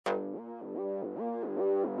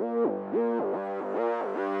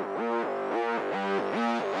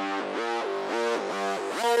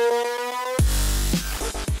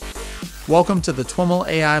Welcome to the TWIML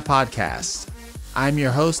AI podcast. I'm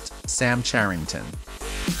your host, Sam Charrington.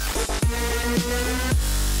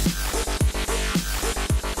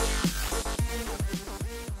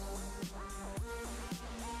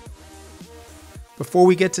 Before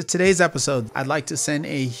we get to today's episode, I'd like to send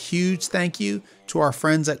a huge thank you to our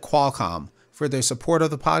friends at Qualcomm for their support of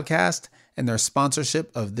the podcast and their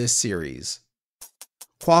sponsorship of this series.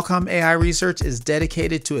 Qualcomm AI Research is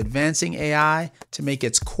dedicated to advancing AI to make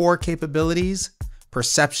its core capabilities,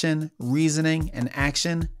 perception, reasoning, and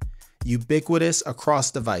action, ubiquitous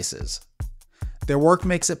across devices. Their work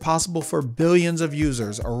makes it possible for billions of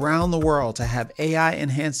users around the world to have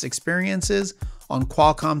AI-enhanced experiences on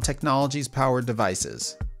Qualcomm Technologies-powered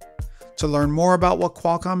devices. To learn more about what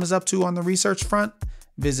Qualcomm is up to on the research front,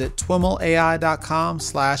 visit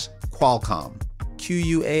twimlai.com/Qualcomm, Qualcomm.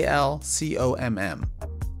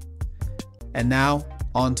 And now,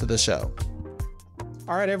 on to the show.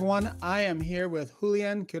 All right, everyone, I am here with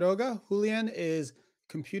Julian Quiroga. Julian is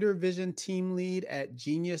Computer Vision Team Lead at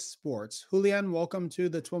CVSports. Julian, welcome to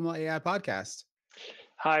the TWIML AI podcast.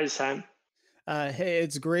 Hi, Sam. Hey,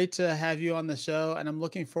 it's great to have you on the show, and I'm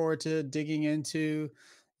looking forward to digging into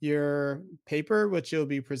your paper, which you'll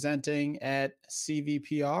be presenting at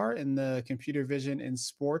CVPR in the Computer Vision in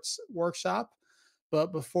Sports workshop.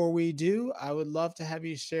 But before we do, I would love to have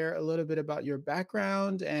you share a little bit about your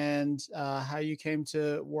background and how you came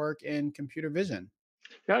to work in computer vision.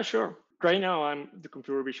 Yeah, sure. Right now, I'm the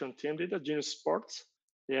computer vision team lead at CVSports.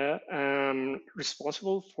 Yeah, I'm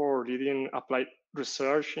responsible for leading applied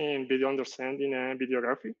research in video understanding and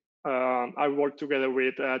videography. I work together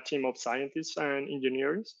with a team of scientists and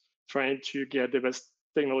engineers trying to get the best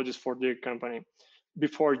technologies for the company.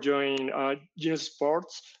 Before joining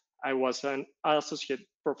CVSports, I was an associate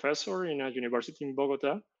professor in a university in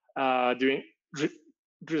Bogota doing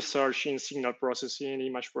research in signal processing,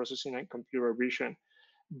 image processing, and computer vision.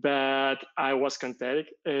 But I was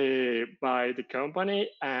contacted by the company,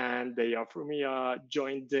 and they offered me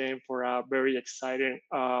join them for a very exciting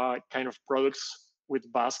kind of products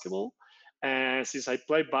with basketball. And since I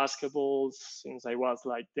played basketball since I was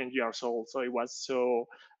like 10 years old, so it was so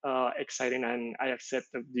exciting, and I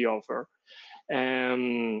accepted the offer.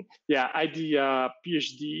 Yeah, I did a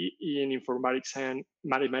PhD in informatics and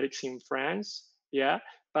mathematics in France. Yeah,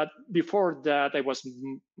 but before that, I was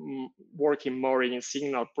working more in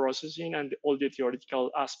signal processing and all the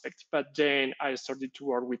theoretical aspects. But then I started to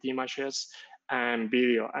work with images and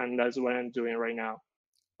video, and that's what I'm doing right now.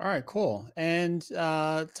 All right, cool. And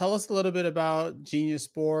tell us a little bit about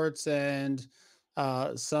CVSports and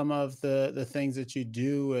some of the things that you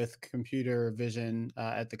do with computer vision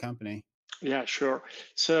at the company. Yeah, sure.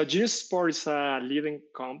 So Sport is a leading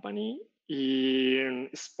company in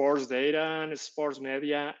sports data and sports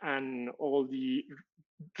media and all the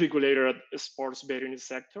regulated sports betting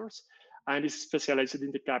sectors, and is specialized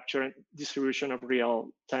in the capture and distribution of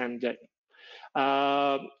real-time data.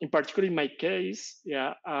 In particular, in my case,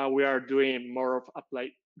 we are doing more of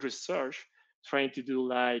applied research, trying to do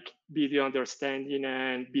like video understanding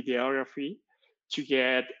and videography to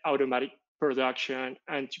get automatic production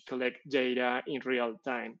and to collect data in real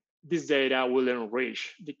time. This data will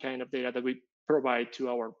enrich the kind of data that we provide to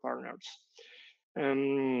our partners.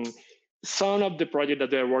 Some of the projects that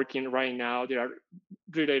they're working right now, they are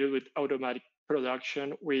related with automatic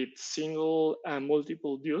production with single and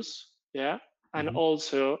multiple use, and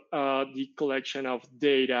also the collection of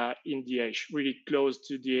data in the edge, really close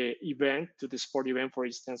to the event, to the sport event, for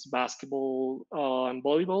instance, basketball and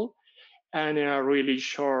volleyball, and in a really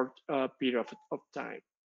short period of time.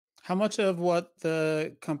 How much of what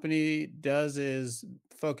the company does is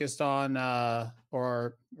focused on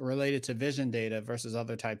or related to vision data versus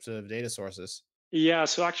other types of data sources? Yeah,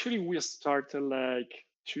 so actually we started like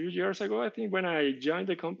 2 years ago, I think, when I joined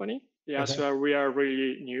the company. Yeah, Okay. so we are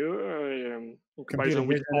really new in Computer comparison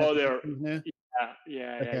with vision at the other. company now?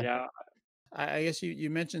 Okay. Yeah. I guess you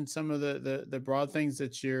mentioned some of the broad things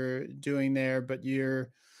that you're doing there, but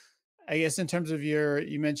I guess in terms of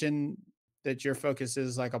you mentioned that your focus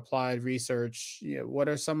is like applied research. What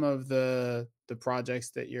are some of the projects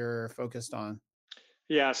that you're focused on?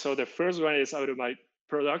 Yeah, so the first one is automatic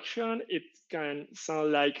production. It can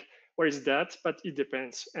sound like, what is that? But it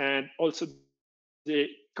depends. And also the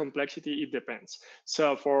complexity, it depends.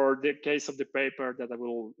 So for the case of the paper that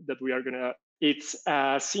we are gonna, it's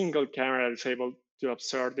a single camera that's able to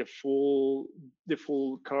observe the full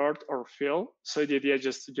court or field. So the idea is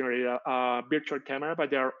just to generate a virtual camera,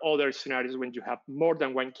 but there are other scenarios when you have more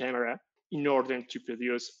than one camera in order to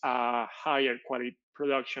produce a higher quality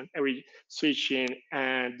production, every switching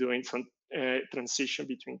and doing some transition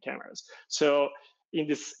between cameras. So in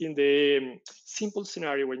the simple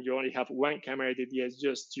scenario when you only have one camera, the idea is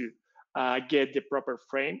just to get the proper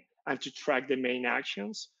frame and to track the main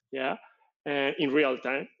actions, yeah, and in real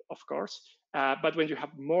time, of course. But when you have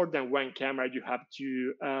more than one camera, you have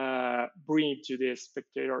to bring to the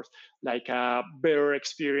spectators like a better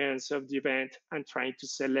experience of the event and trying to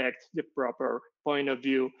select the proper point of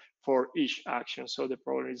view for each action. So the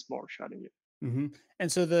problem is more challenging. Hmm.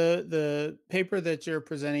 And so the paper that you're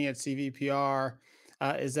presenting at CVPR,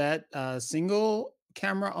 is that single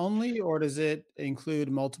camera only, or does it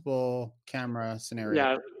include multiple camera scenarios?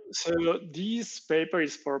 Yeah, so this paper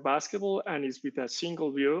is for basketball and is with a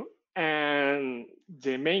single view. And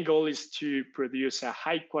the main goal is to produce a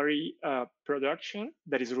high quality production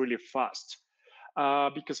that is really fast.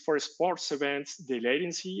 Because for sports events, the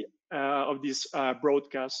latency of this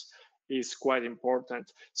broadcast is quite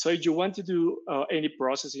important. So if you want to do any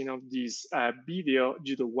processing of this video,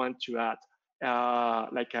 you don't want to add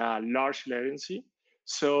like a large latency.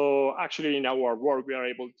 So actually, in our work, we are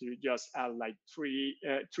able to just add like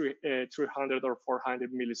 300 or 400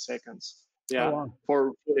 milliseconds, Oh, yeah, wow.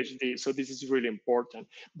 for Full HD. So this is really important.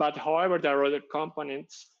 But however, there are other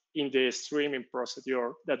components in the streaming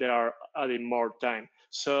procedure that they are adding more time.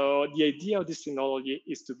 So the idea of this technology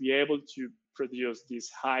is to be able to produce this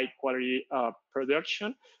high quality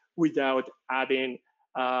production without adding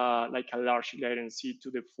like a large latency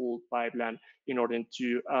to the full pipeline in order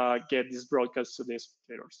to get this broadcast to the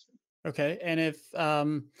spectators. Okay. And if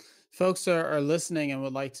folks are listening and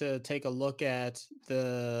would like to take a look at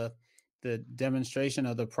the demonstration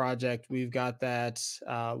of the project, we've got that.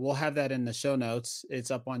 We'll have that in the show notes.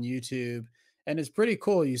 It's up on YouTube, and it's pretty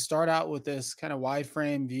cool. You start out with this kind of wide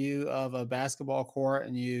frame view of a basketball court,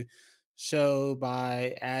 and you show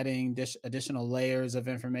by adding additional layers of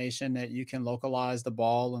information that you can localize the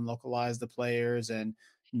ball and localize the players and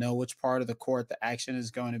know which part of the court the action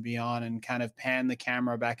is going to be on, and kind of pan the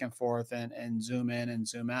camera back and forth and zoom in and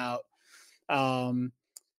zoom out. Um,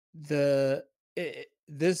 the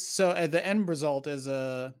this so the end result is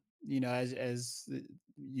a, as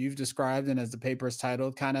you've described and as the paper is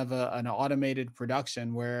titled, kind of an automated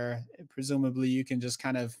production where presumably you can just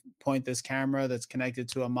kind of point this camera that's connected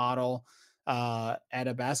to a model at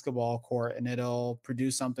a basketball court, and it'll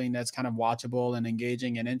produce something that's kind of watchable and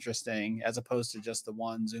engaging and interesting, as opposed to just the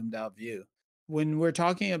one zoomed out view. When we're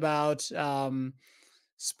talking about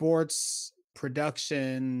sports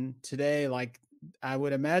production today, like, I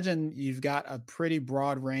would imagine you've got a pretty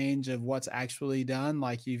broad range of what's actually done.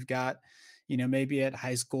 Like, you've got, maybe at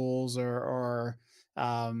high schools or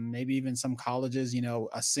maybe even some colleges,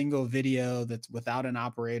 a single video that's without an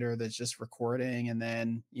operator that's just recording. And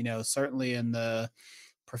then, certainly in the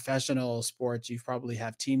professional sports, you probably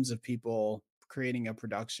have teams of people creating a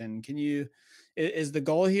production. Is the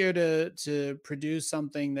goal here to produce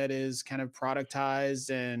something that is kind of productized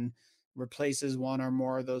and replaces one or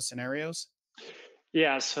more of those scenarios?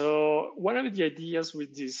 Yeah, so one of the ideas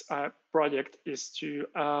with this project is to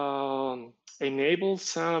enable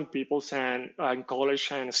some people and college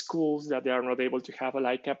and schools that they are not able to have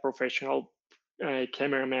like a professional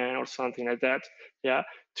cameraman or something like that, yeah,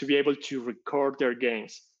 to be able to record their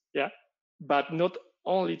games, yeah, but not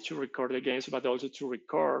only to record the games, but also to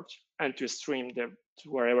record and to stream them to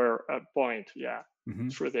wherever point, yeah, Mm-hmm.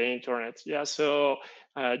 through the internet, yeah. So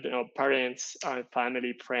parents,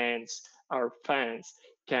 family, friends, our fans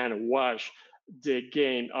can watch the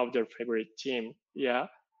game of their favorite team, yeah,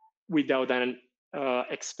 without an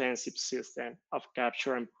expensive system of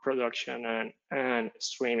capture and production and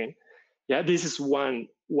streaming. Yeah, this is one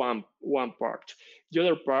part. The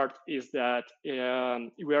other part is that we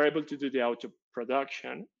are able to do the auto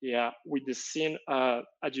production, yeah, with the scene,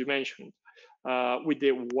 as you mentioned, with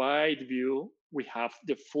the wide view. We have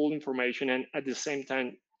the full information, and at the same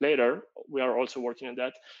time, later we are also working on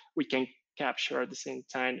that. We can capture at the same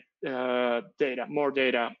time data, more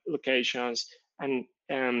data, locations, and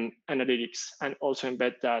analytics, and also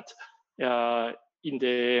embed that in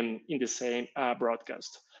the same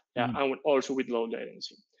broadcast. Yeah, Mm. and also with low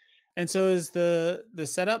latency. And so is the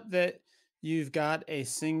setup that you've got a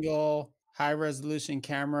single high resolution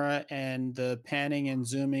camera and the panning and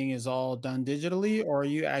zooming is all done digitally, or are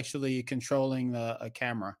you actually controlling a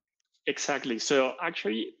camera? Exactly. So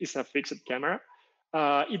actually, it's a fixed camera.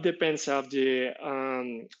 It depends of the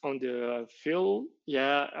on the field,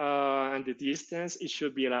 yeah, and the distance. It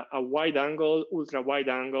should be a wide angle, ultra wide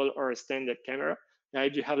angle, or a standard camera. Now,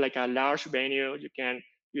 if you have like a large venue, you can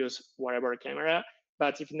use whatever camera.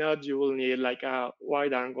 But if not, you will need like a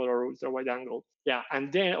wide angle or ultra wide angle. Yeah,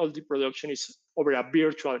 and then all the production is over a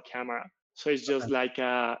virtual camera. So it's just Okay. like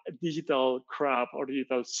a digital crop or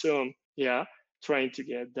digital zoom. Yeah, trying to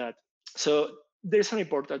get that. So there's an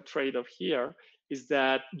important trade-off here, is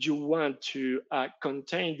that you want to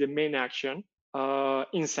contain the main action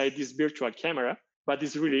inside this virtual camera, but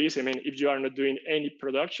it's really easy. I mean, if you are not doing any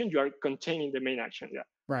production, you are containing the main action. Yeah.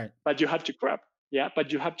 Right. But you have to crop. Yeah.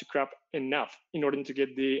 But you have to crop enough in order to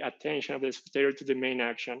get the attention of the spectator to the main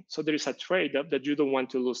action. So there is a trade-off that you don't want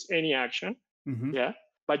to lose any action. Mm-hmm. Yeah.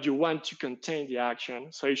 But you want to contain the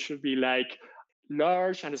action. So it should be like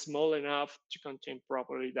large and small enough to contain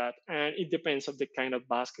properly that. And it depends on the kind of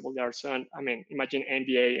basketball there are. So, I mean, imagine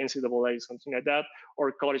NBA, NCAA, something like that,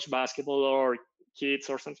 or college basketball, or kids,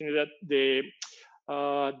 or something like that.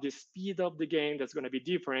 The speed of the game that's going to be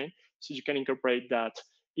different, so you can incorporate that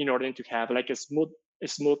in order to have like a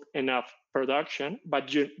smooth enough production,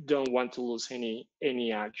 but you don't want to lose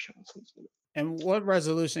any action. Something like And what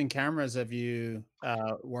resolution cameras have you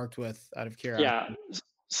worked with, out of yeah. curiosity?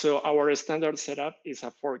 So our standard setup is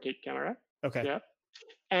a 4K camera. Okay. Yeah.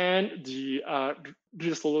 And the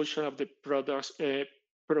resolution of the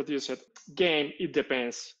produced game, it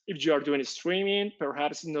depends. If you are doing streaming,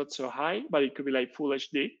 perhaps not so high, but it could be like full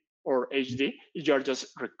HD or HD. If you are just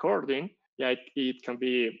recording, yeah, it can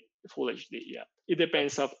be full HD. Yeah, it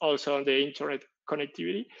depends of also on the internet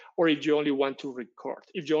connectivity, or if you only want to record.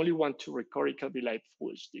 If you only want to record, it can be like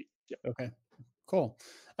full HD. Yeah. Okay. Cool.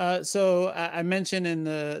 So I mentioned in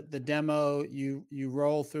the demo, you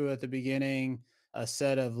roll through at the beginning a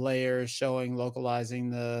set of layers showing localizing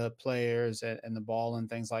the players and the ball and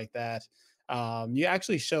things like that. You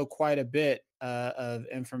actually show quite a bit of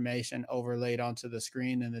information overlaid onto the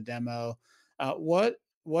screen in the demo. What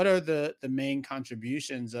are the main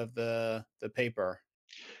contributions of the paper?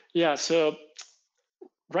 Yeah. So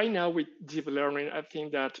right now with deep learning, I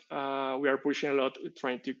think that we are pushing a lot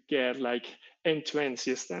trying to get like end-to-end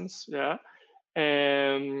systems. Yeah.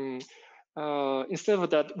 And instead of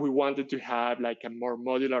that, we wanted to have like a more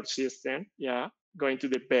modular system. Yeah. Going to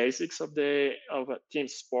the basics of team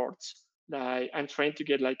sports. Like I'm trying to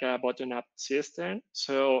get like a bottom-up system.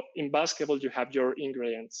 So in basketball, you have your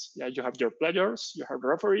ingredients. Yeah. You have your players, you have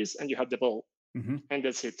referees, and you have the ball. Mm-hmm. And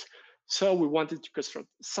that's it. So we wanted to construct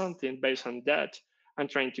something based on that and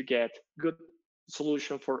trying to get good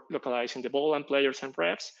solution for localizing the ball and players and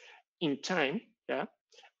refs in time, yeah,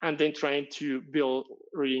 and then trying to build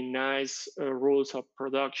really nice rules of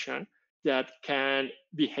production that can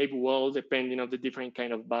behave well depending on the different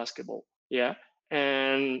kind of basketball, yeah.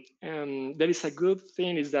 And that is a good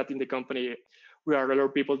thing is that in the company we are a lot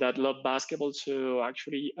of people that love basketball, so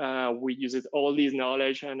actually we use it all this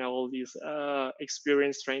knowledge and all this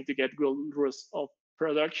experience trying to get good rules of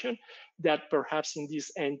production that perhaps in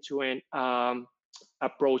this end-to-end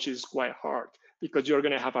approach is quite hard because you're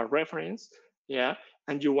going to have a reference, yeah,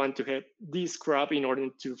 and you want to have this crop in order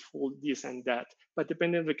to fool this and that. But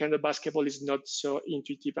depending on the kind of basketball, is not so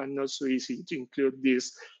intuitive and not so easy to include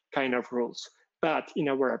these kind of rules. But in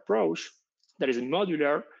our approach, that is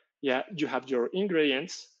modular, yeah, you have your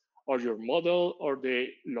ingredients or your model or the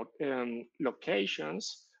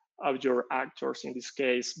locations of your actors, in this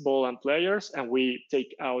case, ball and players, and we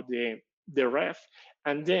take out the ref.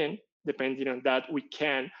 And then, depending on that, we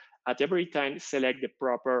can, at every time, select the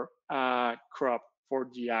proper crop for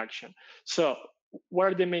the action. So what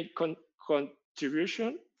are the main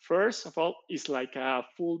contribution? First of all, is like a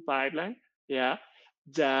full pipeline, yeah,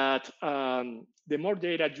 that the more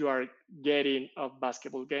data you are getting of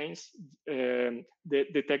basketball games, the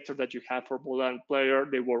detector that you have for ball and player,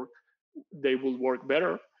 they will work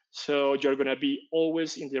better. So you're going to be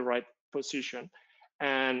always in the right position.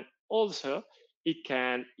 And also, it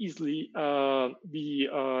can easily be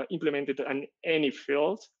implemented in any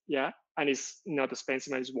field, yeah, and it's not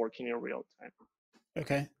expensive and it's working in real time.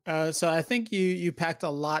 Okay. So I think you packed a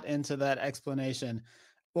lot into that explanation.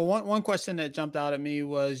 Well, one question that jumped out at me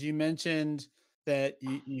was you mentioned that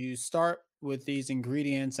you start with these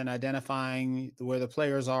ingredients and identifying where the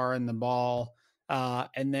players are in the ball,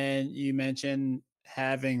 and then you mentioned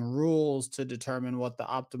having rules to determine what the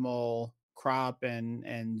optimal crop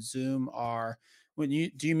and zoom are. Do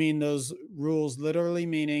you mean those rules literally,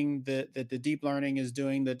 meaning that the deep learning is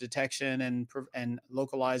doing the detection and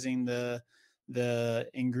localizing the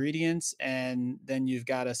ingredients, and then you've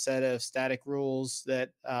got a set of static rules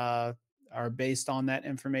that are based on that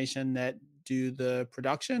information that do the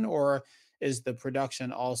production, or is the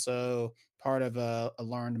production also part of a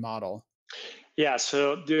learned model? Yeah,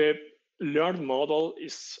 so the learned model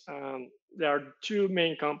is there are two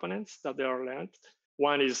main components that they are learned.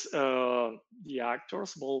 One is the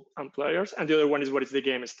actors, ball and players, and the other one is what is the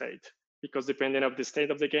game state. Because depending on the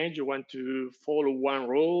state of the game, you want to follow one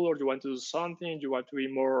rule, or you want to do something, you want to be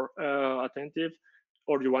more attentive,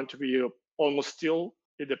 or you want to be almost still,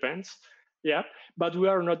 it depends. Yeah, but we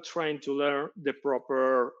are not trying to learn the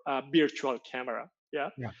proper virtual camera. Yeah,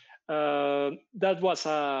 Yeah. that was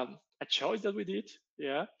a choice that we did.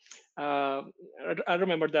 Yeah, I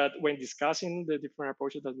remember that when discussing the different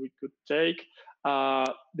approaches that we could take,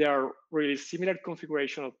 there are really similar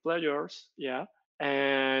configuration of players. Yeah,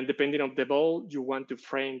 and depending on the ball, you want to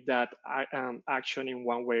frame that action in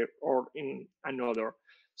one way or in another.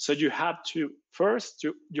 So you have to first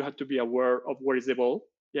you have to be aware of where is the ball.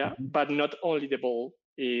 Yeah, Mhm. but not only the ball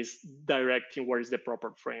is directing where is the proper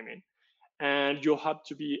framing, and you have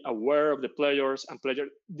to be aware of the players and player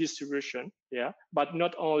distribution. Yeah, but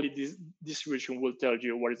not only this distribution will tell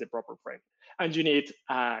you what is the proper frame, and you need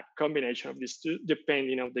a combination of these two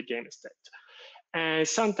depending on the game state. And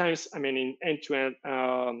sometimes, I mean, in end-to-end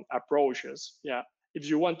approaches, yeah, if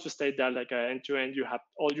you want to state that like end-to-end, you have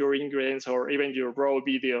all your ingredients or even your raw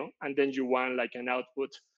video, and then you want like an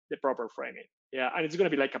output, the proper framing. Yeah, and it's going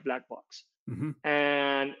to be like a black box. Mm-hmm.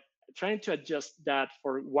 And trying to adjust that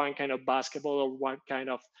for one kind of basketball or one kind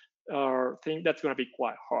of thing, that's going to be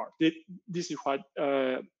quite hard. This is what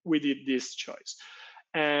we did this choice.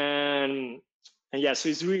 And and yeah, so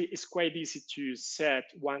it's quite easy to set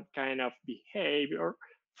one kind of behavior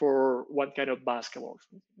for one kind of basketball.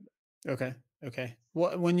 Okay. Okay.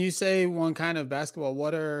 When you say one kind of basketball,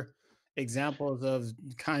 what are examples of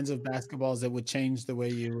kinds of basketballs that would change the way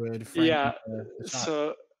you would frame Yeah, the shot?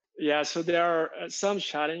 so yeah, so there are some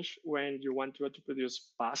challenge when you want to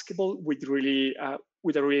produce basketball with a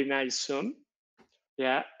really nice zoom.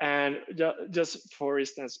 Yeah, and just for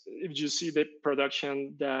instance, if you see the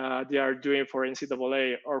production that they are doing for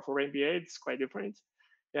NCAA or for NBA, it's quite different.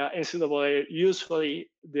 Yeah, NCAA usually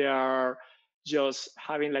they are just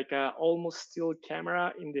having like a almost still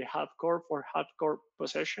camera in the half court for half court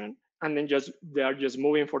possession, and then just they are just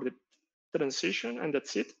moving for the transition, and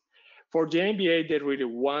that's it. For the NBA, they really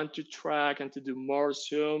want to track and to do more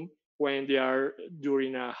zoom when they are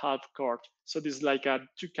during a half court. So this is like a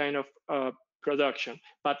two kind of production.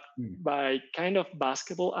 But Hmm. by kind of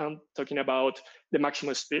basketball, I'm talking about the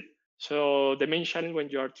maximum speed. So the main challenge when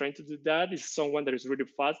you are trying to do that is someone that is really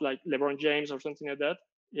fast, like LeBron James or something like that.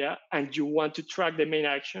 Yeah, and you want to track the main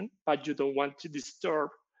action, but you don't want to disturb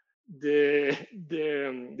the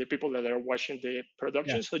people that are watching the Yeah.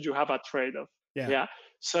 production. So you have a trade-off. Yeah. Yeah.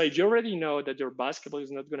 So if you already know that your basketball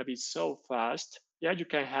is not going to be so fast, yeah, you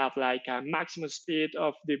can have like a maximum speed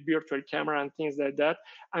of the virtual camera and things like that,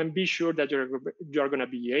 and be sure that you're going to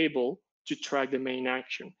be able to track the main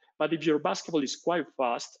action. But if your basketball is quite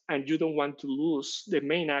fast and you don't want to lose the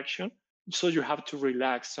main action, so you have to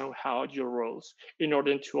relax somehow your roles in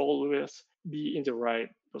order to always be in the right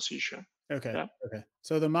position. Okay. Yeah. Okay.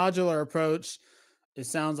 So the modular approach, it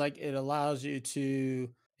sounds like it allows you to,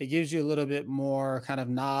 it gives you a little bit more kind of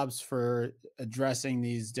knobs for addressing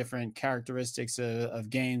these different characteristics of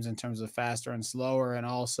games in terms of faster and slower. And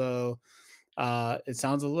also, it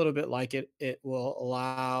sounds a little bit like it will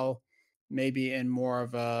allow maybe in more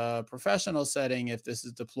of a professional setting, if this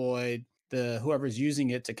is deployed, the whoever's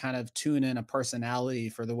using it to kind of tune in a personality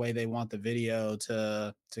for the way they want the video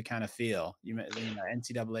to kind of feel.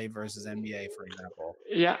 NCAA versus NBA, for example.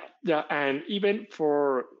 Yeah, yeah, and even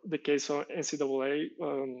for the case of NCAA,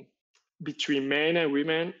 between men and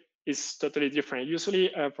women is totally different. Usually,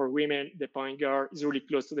 for women, the point guard is really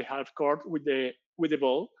close to the half court with the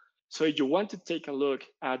ball. So if you want to take a look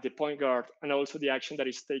at the point guard and also the action that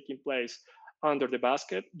is taking place under the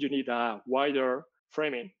basket, you need a wider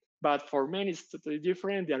framing. But for men, it's totally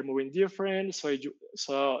different. They are moving different. So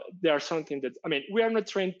there are something that I mean, we are not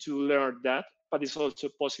trained to learn that, but it's also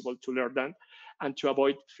possible to learn that and to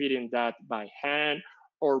avoid feeding that by hand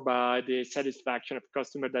or by the satisfaction of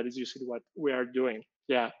customer. That is usually what we are doing.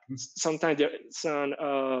 Yeah, sometimes some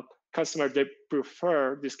customers they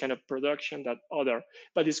prefer this kind of production than other,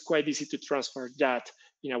 but it's quite easy to transfer that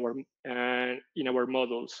in our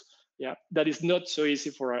models. Yeah, that is not so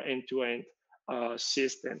easy for an end-to-end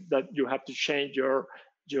system that you have to change your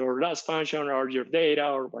last function or your data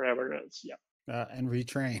or whatever else. Yeah, And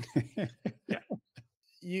retrain. yeah.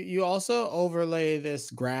 You also overlay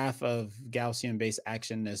this graph of Gaussian-based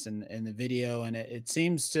actionness in the video, and it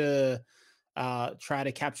seems to try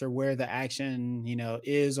to capture where the action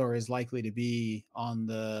is or is likely to be on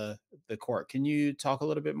the court. Can you talk a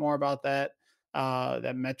little bit more about that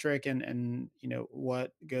metric and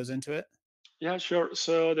what goes into it? Yeah, sure.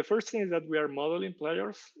 So the first thing is that we are modeling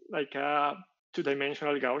players like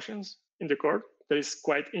two-dimensional Gaussians in the court. That is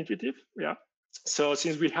quite intuitive. Yeah. So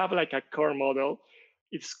since we have like a core model,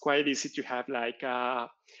 it's quite easy to have like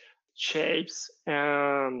shapes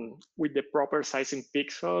with the proper sizing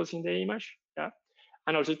pixels in the image. Yeah.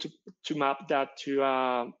 and also to map that to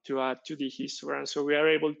a 2D histogram. So we are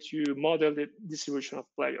able to model the distribution of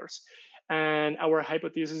players. And our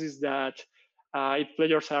hypothesis is that if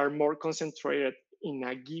players are more concentrated in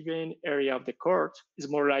a given area of the court, it's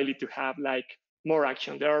more likely to have like more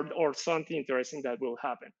action there or something interesting that will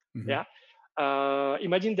happen. Mm-hmm. Yeah.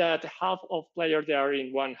 Imagine that half of players they are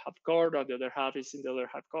in one half court, or the other half is in the other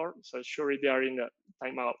half court. So surely they are in a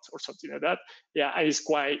timeout or something like that. Yeah, and it's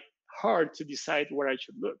quite hard to decide where I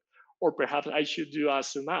should look, or perhaps I should do a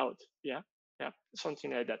zoom out. Yeah,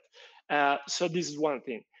 something like that. So this is one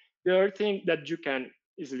thing. The other thing that you can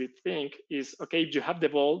easily think is, okay, if you have the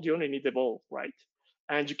ball, you only need the ball, right?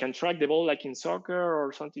 And you can track the ball like in soccer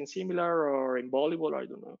or something similar, or in volleyball, I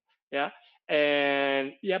don't know. Yeah.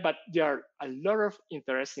 And yeah, but there are a lot of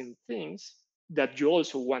interesting things that you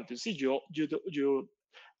also want to see. You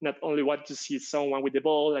not only want to see someone with the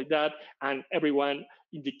ball like that, and everyone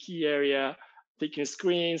in the key area taking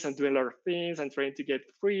screens and doing a lot of things and trying to get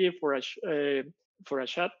free for a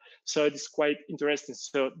shot. So it's quite interesting.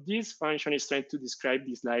 So this function is trying to describe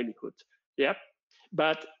this livelihood. Yeah,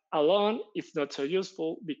 but alone it's not so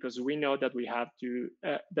useful because we know that we have to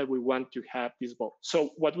that we want to have this ball. So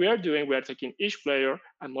what we are doing, we are taking each player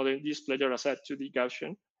and modeling this player as a 2D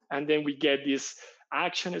Gaussian, and then we get this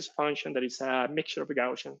Actionness function that is a mixture of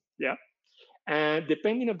Gaussian. Yeah. And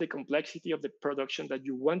depending on the complexity of the production that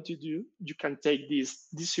you want to do, you can take this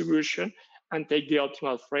distribution and take the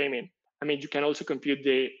optimal framing. I mean, you can also compute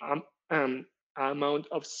the amount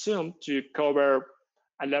of zoom to cover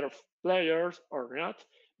a lot of players or not.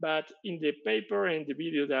 But in the paper and the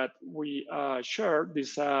video that we shared,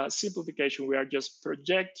 this simplification, we are just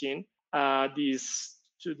projecting this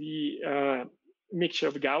to the mixture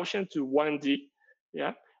of Gaussian to 1D.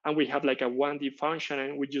 Yeah. And we have like a 1D function,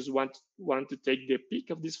 and we just want to take the peak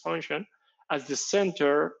of this function as the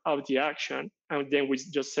center of the action, and then we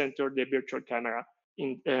just center the virtual camera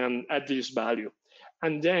in at this value.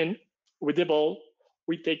 And then with the ball,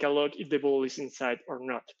 we take a look if the ball is inside or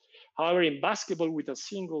not. However, in basketball, with a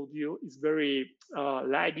single view, it's very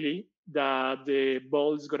likely that the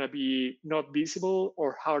ball is going to be not visible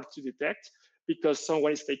or hard to detect because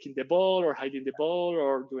someone is taking the ball or hiding the ball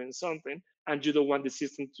or doing something, and you don't want the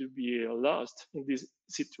system to be lost in this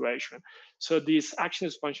situation. So this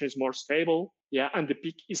Actionness function is more stable, yeah, and the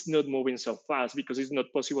peak is not moving so fast because it's not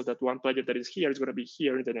possible that one player that is here is going to be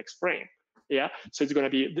here in the next frame, yeah. So it's going to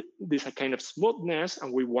be this kind of smoothness,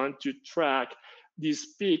 and we want to track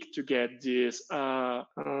this peak to get this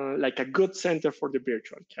like a good center for the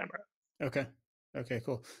virtual camera. Okay,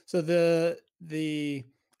 cool. So the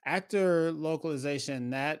actor localization,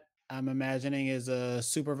 that I'm imagining is a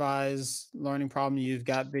supervised learning problem. You've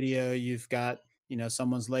got video, you've got,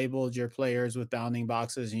 someone's labeled your players with bounding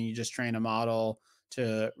boxes, and you just train a model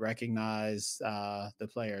to recognize the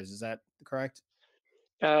players. Is that correct?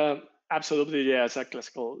 Absolutely, yes. A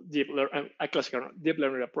classical deep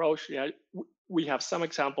learning approach. Yeah, we have some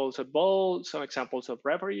examples of ball, some examples of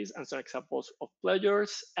referees, and some examples of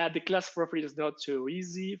players. The class referee is not too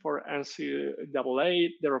easy for NCAA.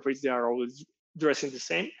 The referees, they are always dressing the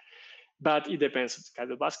same, but it depends on the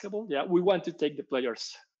kind of basketball. Yeah, we want to take the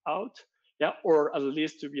players out. Yeah, or at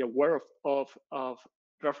least to be aware of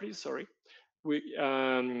referees. Sorry, we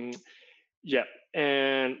yeah,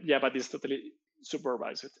 but it's totally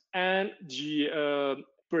supervised. And the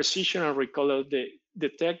precision and recall of the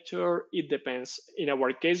detector, it depends. In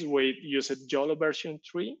our case, we use YOLO version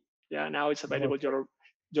 3. Yeah, now it's available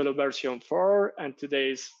YOLO version 4, and 2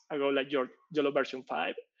 days ago, like your YOLO version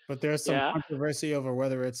 5. But there's some controversy over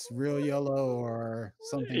whether it's real YOLO or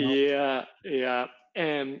something else.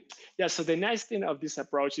 So the nice thing of this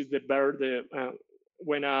approach is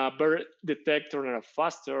when a bird detector and a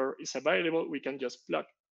faster is available, we can just plug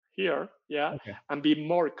here, and be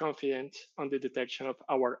more confident on the detection of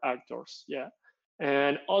our actors,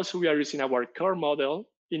 And also we are using our core model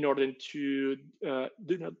in order to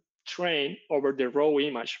do not train over the raw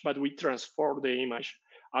image, but we transform the image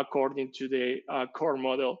according to the core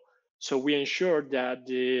model. So we ensure that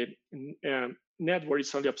the network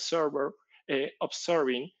is only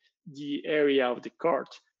observing the area of the court,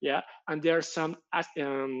 and there are some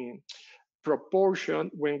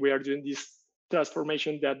proportion when we are doing this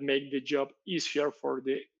transformation that make the job easier for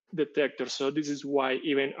the detector. So this is why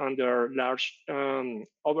even under large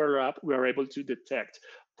overlap, we are able to detect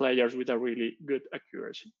players with a really good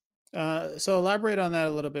accuracy. So elaborate on that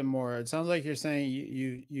a little bit more. It sounds like you're saying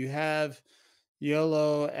you have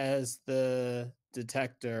YOLO as the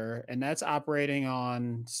detector, and that's operating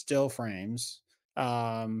on still frames,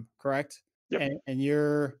 correct? Yep. And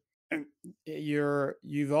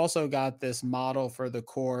you've also got this model for the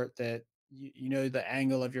court that you know the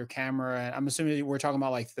angle of your camera. I'm assuming we're talking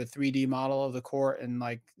about like the 3D model of the court and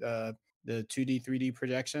like the 2D, 3D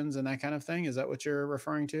projections and that kind of thing. Is that what you're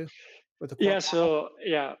referring to with the court Yeah. model? So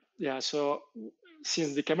yeah. So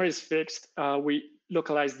since the camera is fixed, we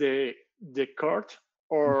localize the card, Mhm.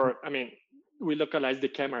 or I mean, we localize the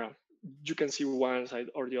camera. You can see one side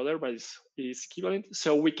or the other, but it's equivalent.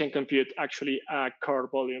 So we can compute actually a card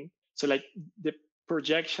volume. So like the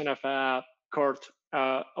projection of a card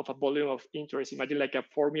of a volume of interest. Imagine like a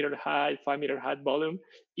 4 meter high, 5 meter high volume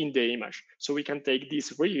in the image. So we can take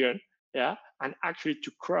this region, yeah, and actually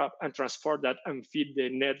to crop and transform that and feed the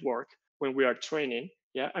network when we are training.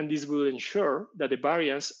 Yeah, and this will ensure that the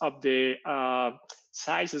variance of the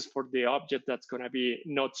sizes for the object that's going to be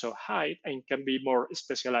not so high and can be more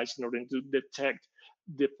specialized in order to detect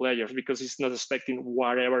the players, because it's not expecting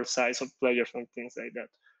whatever size of players and things like that.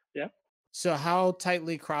 Yeah. So how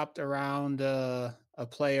tightly cropped around a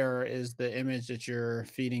player is the image that you're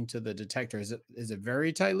feeding to the detector? Is it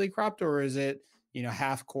very tightly cropped, or is it, you know,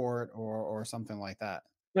 half court or something like that?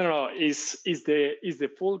 No, is the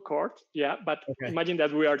full court. Yeah, but Okay. imagine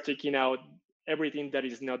that we are taking out everything that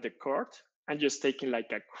is not the court and just taking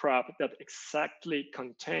like a crop that exactly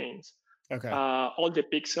contains Okay. all the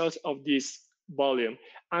pixels of this volume,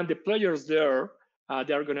 and the players there,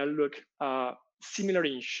 they are gonna look similar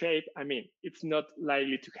in shape. I mean, it's not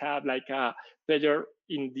likely to have like a player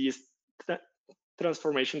in this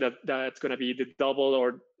transformation that's going to be the double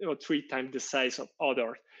or 3 times the size of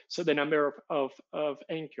others. So the number of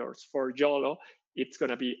anchors for YOLO, it's going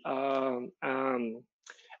to be a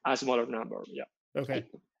smaller number. Yeah. Okay.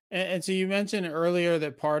 And so you mentioned earlier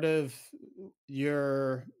that part of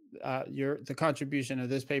the contribution of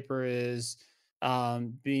this paper is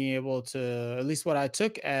being able to, at least what I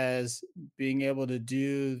took as being able to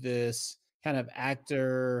do this kind of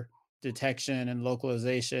actor detection and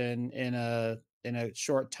localization in a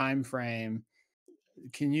short time frame.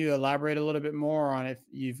 Can you elaborate a little bit more on if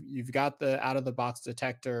you've got the out of the box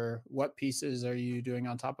detector? What pieces are you doing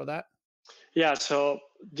on top of that? Yeah, so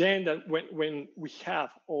then that when we have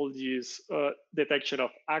all these detection of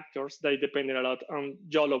actors, they depend a lot on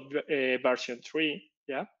YOLO version 3.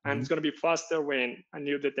 Yeah, and Mhm. it's going to be faster when a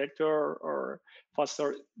new detector or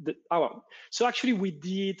faster. So actually, we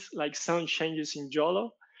did like some changes in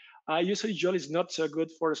YOLO. Usually, YOLO is not so good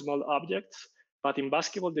for small objects, but in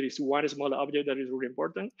basketball, there is one small object that is really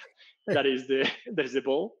important. That is the that is the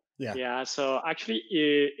ball. Yeah. Yeah. So actually,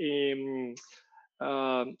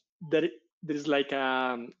 that there is like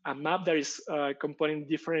a map that is combining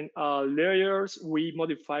different layers. We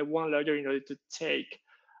modify one layer in order to take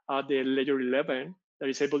the layer 11 that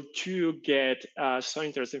is able to get some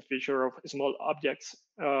interesting feature of small objects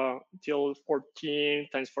till 14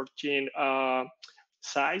 times 14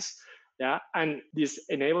 size. Yeah, and this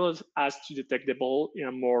enables us to detect the ball in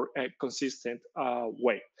a more consistent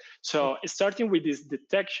way. So starting with these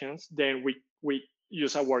detections, then we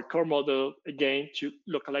use our core model again to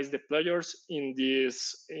localize the players in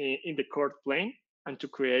the court plane and to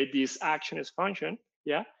create this Actionness function.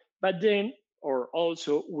 Yeah, but then or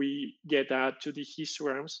also we get to the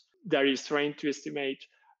histograms that is trying to estimate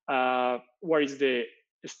what is the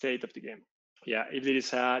state of the game. Yeah, if it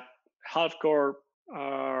is a half court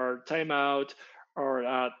or timeout or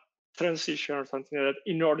a transition or something like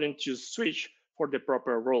that, in order to switch for the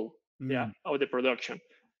proper role. Yeah, Mm. of the production.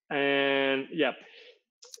 And yeah,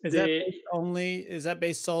 the Is that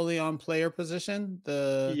based solely on player position,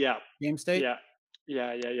 the yeah, game state? yeah,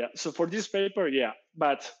 yeah. So for this paper, yeah,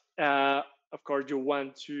 but of course you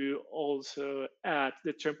want to also add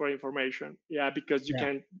the temporal information, yeah, because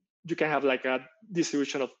Yeah. you can have like a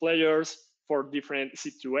distribution of players for different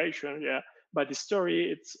situations, yeah. But the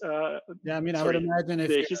story, it's Yeah, I mean, I would sorry, imagine if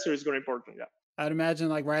the you're history is very important, yeah. I'd imagine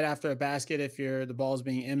like right after a basket, if the ball's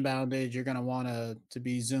being inbounded, you're gonna want to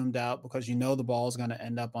be zoomed out because you know the ball is gonna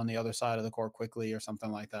end up on the other side of the court quickly or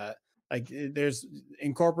something like that. Like there's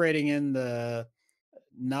incorporating in the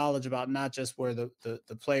knowledge about not just where the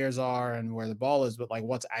players are and where the ball is, but like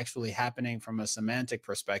what's actually happening from a semantic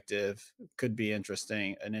perspective could be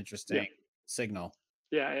interesting, an Yeah. interesting signal.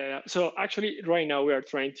 Yeah. So actually, right now we are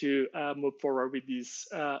trying to move forward with this.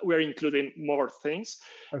 We are including more things.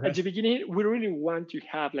 At Okay. the beginning, we really want to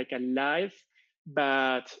have like a live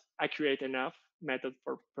but accurate enough method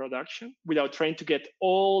for production without trying to get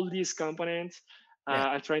all these components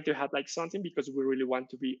Yeah. and trying to have like something, because we really want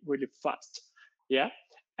to be really fast. Yeah,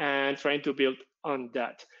 and trying to build on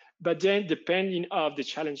that. But then, depending of the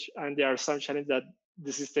challenge, and there are some challenges that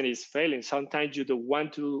the system is failing. Sometimes you don't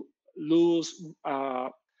want to lose a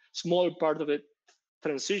small part of the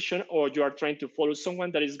transition, or you are trying to follow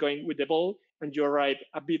someone that is going with the ball and you arrive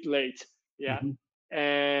a bit late Yeah.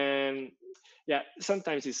 And yeah,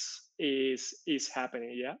 sometimes is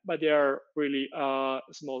happening. Yeah, but they are really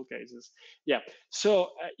small cases. Yeah. So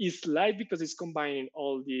it's light because it's combining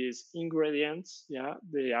all these ingredients. Yeah,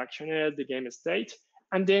 the actioners, the game state,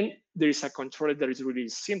 and then there is a controller that is really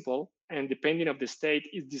simple, and depending of the state,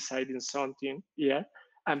 is deciding something. Yeah,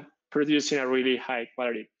 and producing a really high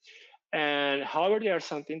quality. And however, there are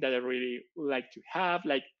something that I really like to have,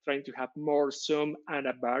 like trying to have more zoom and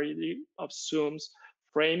a variety of zooms,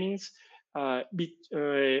 framings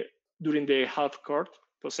during the half court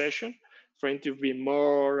possession, trying to be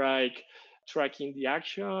more like tracking the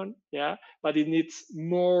action, yeah, but it needs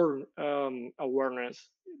more awareness.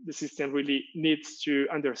 The system really needs to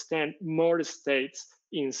understand more states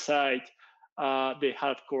inside the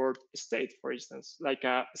half-court state, for instance, like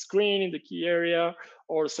a screen in the key area,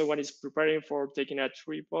 or someone is preparing for taking a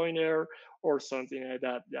three-pointer or something like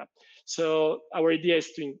that. Yeah. So our idea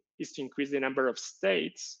is to increase the number of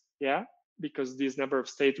states. Yeah, because this number of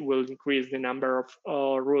states will increase the number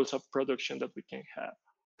of rules of production that we can have.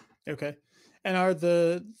 Okay. And are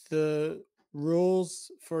the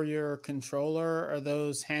rules for your controller, are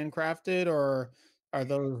those handcrafted or are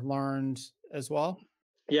those learned as well?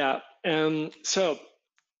 Yeah. So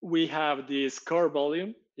we have this core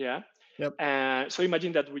volume. Yeah. Yep. So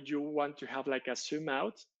imagine that when you want to have like a zoom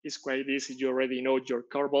out, it's quite easy. You already know your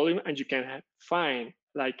core volume, and you can find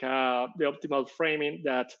like the optimal framing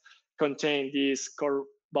that contain this core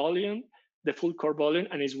volume, the full core volume,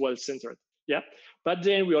 and is well centered. Yeah. But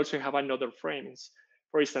then we also have another framings.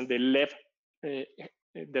 For instance, uh,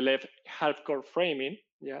 the left half core framing.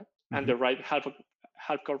 Yeah. And the right half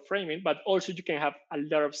core framing, but also you can have a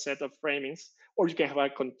lot of set of framings, or you can have a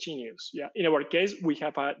continuous. Yeah. In our case, we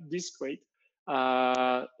have a discrete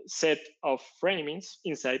set of framings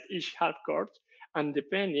inside each half court, and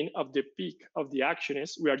depending of the peak of the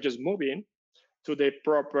actions, we are just moving to the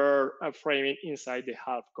proper framing inside the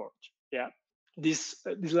half court. Yeah, this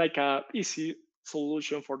is like a easy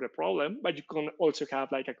solution for the problem, but you can also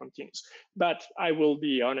have like a continuous. But I will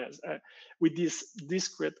be honest, with this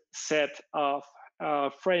discrete set of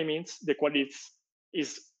framings, the quality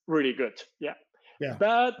is really good. Yeah. Yeah.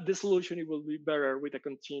 But the solution it will be better with a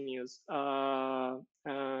continuous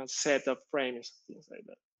set of frames, things like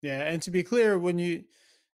that. Yeah. And to be clear, when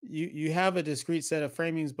you have a discrete set of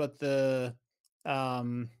framings, but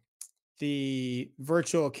um the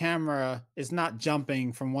virtual camera is not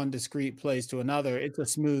jumping from one discrete place to another. It's a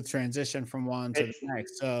smooth transition from one to the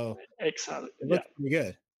next. So Exactly. it Yeah. looks pretty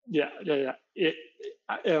good. Yeah.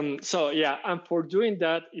 So yeah, and for doing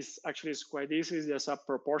that is actually it's quite easy. It's just a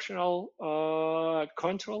proportional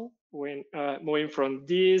control when moving from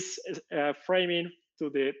this framing to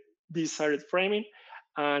the desired framing,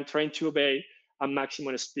 and trying to obey a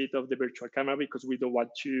maximum speed of the virtual camera because we don't want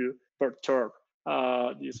to perturb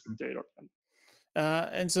the spectator.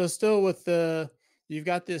 And so still with you've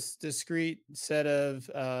got this discrete set of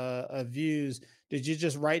views. Did you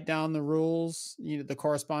just write down the rules, the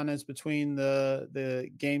correspondence between the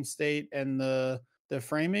game state and the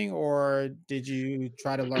framing, or did you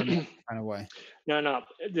try to learn that kind of way? No.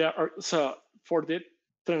 There are, so for the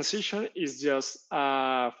transition is just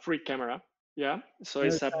a free camera. Yeah. So No,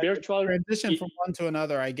 it's a virtual. transition from one to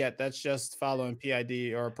another, I get. That's just following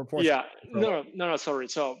PID or proportional Yeah. control. No. Sorry.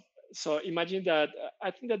 So imagine that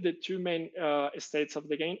I think that the two main states of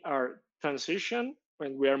the game are transition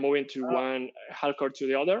when we are moving to one half court to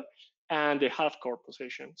the other, and the half court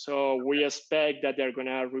position. So we expect that they're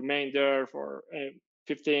gonna remain there for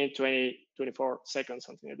 15, 20, 24 seconds,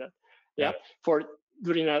 something like that. Yeah. Got For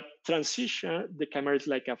during a transition, the camera is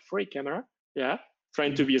like a free camera. Yeah.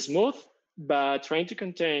 Trying to it. be smooth, but trying to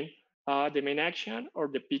contain the main action or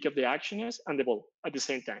the peak of the action is and the ball at the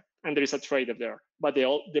same time. And there is a trade-off there. But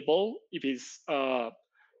the ball, if it's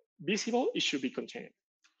visible, it should be contained.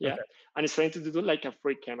 Yeah. Okay. And it's trying to do like a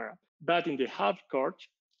free camera. But in the half court,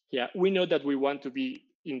 yeah, we know that we want to be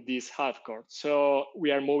in this half court. So we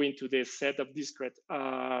are moving to the set of discrete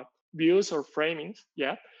views or framings.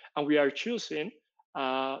 Yeah. And we are choosing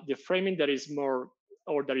the framing that is more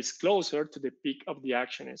or that is closer to the peak of the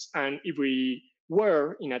action is. And if we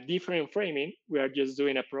were in a different framing, we are just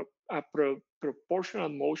doing a proportional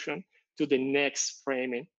motion to the next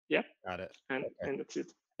framing. Yeah. Got it. And, Okay. and that's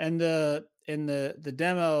it. And in the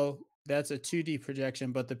demo, that's a 2D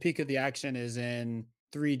projection, but the peak of the action is in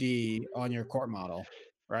 3D on your court model,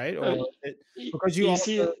 right? Or because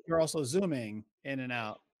Easy. you're also zooming in and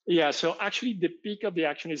out. Yeah. So actually, the peak of the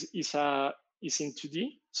action is in 2D.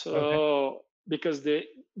 Okay. So because the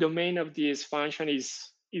domain of this function is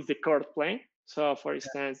the court plane. So for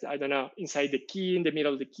instance, I don't know, inside the key, in the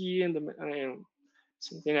middle of the key,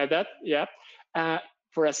 something like that. Yeah. Uh,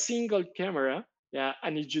 for a single camera, yeah,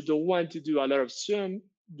 and if you don't want to do a lot of zoom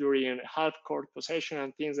during hardcore position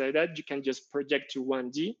and things like that, you can just project to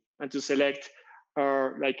 1D and to select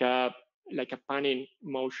like a panning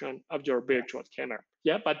motion of your virtual camera.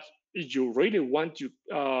 Yeah, but if you really want to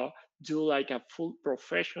do like a full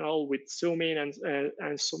professional with zoom in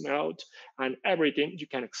and zoom out and everything, you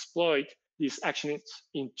can exploit these actions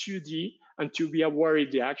in 2D and to be aware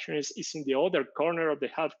if the action is in the other corner of the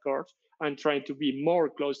half court and trying to be more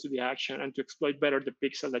close to the action and to exploit better the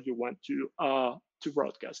pixel that you want to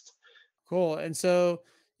broadcast. Cool. And so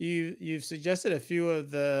you've suggested a few of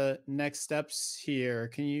the next steps here.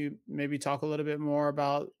 Can you maybe talk a little bit more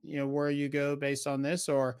about, where you go based on this,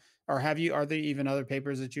 or are there even other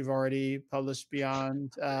papers that you've already published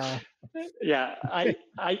beyond Yeah,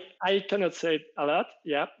 I cannot say a lot,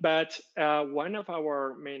 yeah, but one of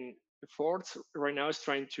our main efforts right now is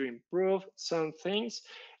trying to improve some things.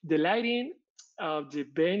 The lighting of the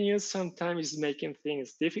venues sometimes is making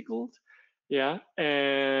things difficult, yeah,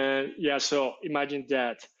 and yeah, so imagine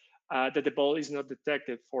that that the ball is not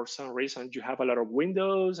detected for some reason. You have a lot of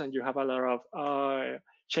windows and you have a lot of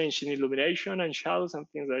change in illumination and shadows and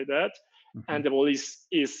things like that, and the ball is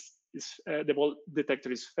the ball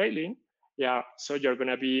detector is failing. Yeah, so you're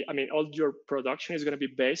gonna be, I mean, all your production is gonna be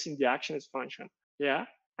based in the actions function. Yeah,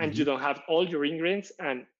 and you don't have all your ingredients,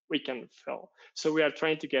 and we can fail. So we are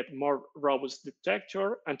trying to get more robust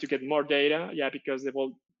detector and to get more data. Yeah, because the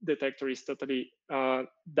ball detector is totally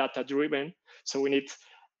data driven. So we need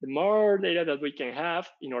the more data that we can have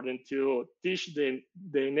in order to teach the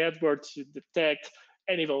network to detect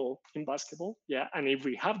any ball in basketball. Yeah, and if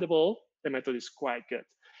we have the ball, the method is quite good.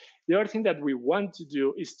 The other thing that we want to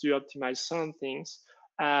do is to optimize some things.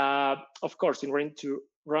 Of course, in order to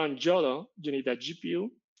run YOLO, you need a GPU.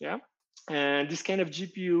 Yeah, and this kind of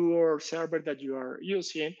GPU or server that you are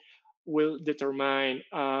using will determine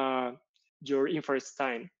your inference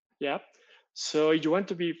time. Yeah. So if you want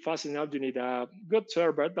to be fast enough, you need a good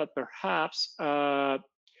server, but perhaps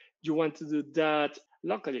you want to do that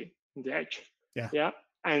locally in the edge. Yeah. Yeah.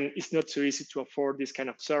 And it's not so easy to afford this kind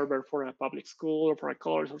of server for a public school or for a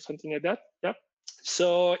college or something like that. Yeah.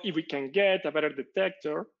 So if we can get a better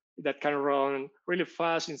detector that can run really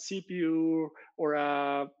fast in CPU or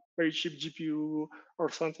a very cheap GPU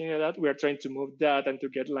or something like that, we are trying to move that and to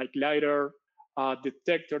get like lighter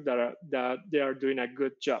detector that they are doing a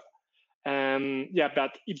good job. Yeah,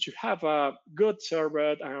 but if you have a good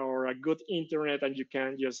server or a good internet and you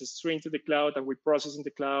can just stream to the cloud and we process in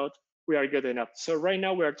the cloud, we are good enough. So right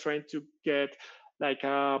now we are trying to get like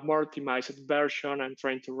a more optimized version and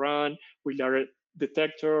trying to run with our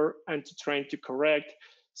detector and to trying to correct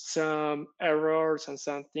some errors and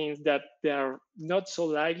some things that they are not so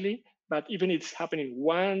likely, but even if it's happening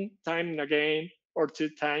one time again or two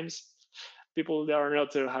times, people they are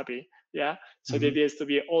not so happy. Yeah. So the idea is to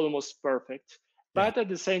be almost perfect. Yeah. But at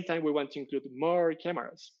the same time, we want to include more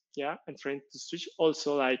cameras. Yeah. And trying to switch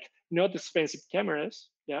also like not expensive cameras.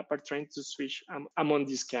 Yeah. But trying to switch among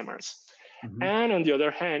these cameras. And on the other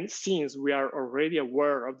hand, since we are already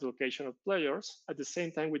aware of the location of players, at the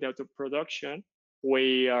same time, without the production,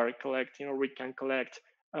 we are collecting or we can collect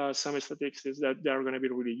some statistics that they are going to be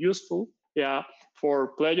really useful. Yeah,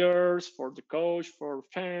 for players, for the coach, for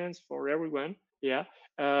fans, for everyone. Yeah,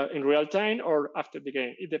 in real time or after the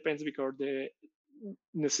game. It depends because the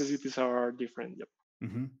necessities are different.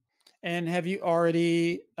 Yep. And have you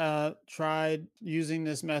already tried using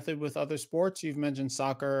this method with other sports? You've mentioned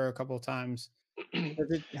soccer a couple of times.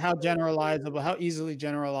 How generalizable, how easily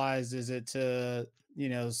generalized is it to,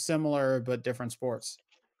 similar but different sports?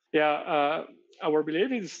 Yeah, our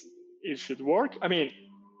belief is it should work. I mean,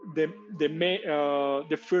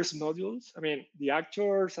 the first modules. I mean, the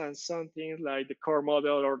actors and something like the core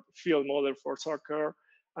model or field model for soccer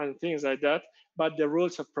and things like that. But the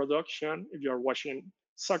rules of production, if you're watching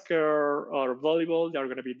soccer or volleyball, they're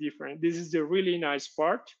going to be different. This is the really nice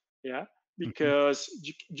part. Yeah, because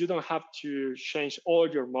you don't have to change all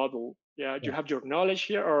your model. Yeah, you have your knowledge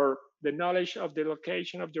here or the knowledge of the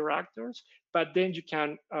location of your actors, but then you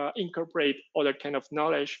can incorporate other kind of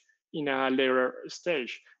knowledge in a later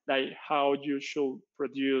stage, like how you should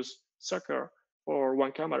produce soccer for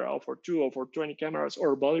one camera or for two or for 20 cameras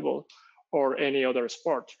or volleyball or any other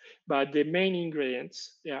sport. But the main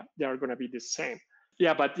ingredients, yeah, they are going to be the same.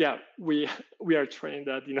 Yeah, but yeah, we are trained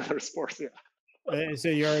that in other sports. Yeah. So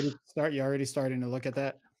you're already starting to look at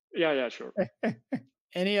that. Yeah, sure.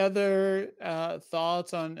 Any other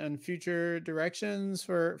thoughts on future directions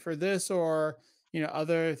for this, or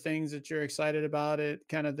other things that you're excited about it,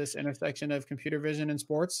 kind of this intersection of computer vision and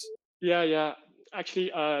sports? Yeah.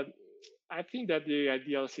 Actually, I think that the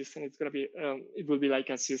ideal system is going to be, it will be like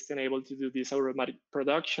a system able to do this automatic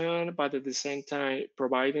production, but at the same time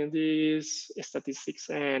providing these statistics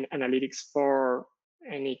and analytics for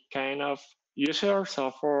any kind of user.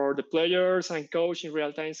 So for the players and coach in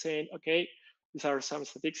real time saying, okay, these are some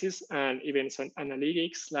statistics and even some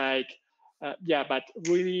analytics like, but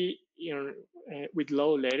really, with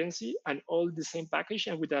low latency and all the same package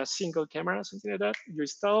and with a single camera, something like that, you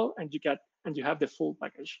install and you have the full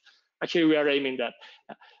package. Actually, we are aiming that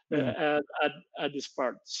at this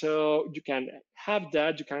part. So you can have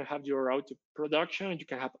that, you can have your auto production, you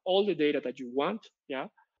can have all the data that you want,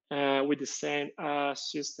 with the same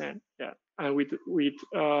system, and with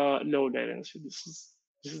low latency. This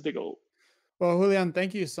is the goal. Well, Julian,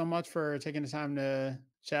 thank you so much for taking the time to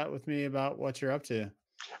chat with me about what you're up to.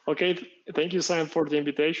 Okay, thank you, Sam, for the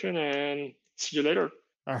invitation, and see you later.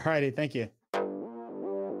 All righty, thank you.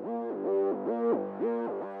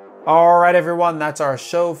 All right, everyone, that's our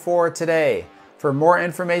show for today. For more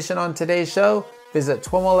information on today's show, visit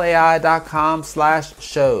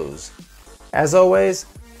twimlai.com/shows. As always,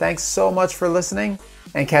 thanks so much for listening,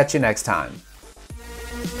 and catch you next time.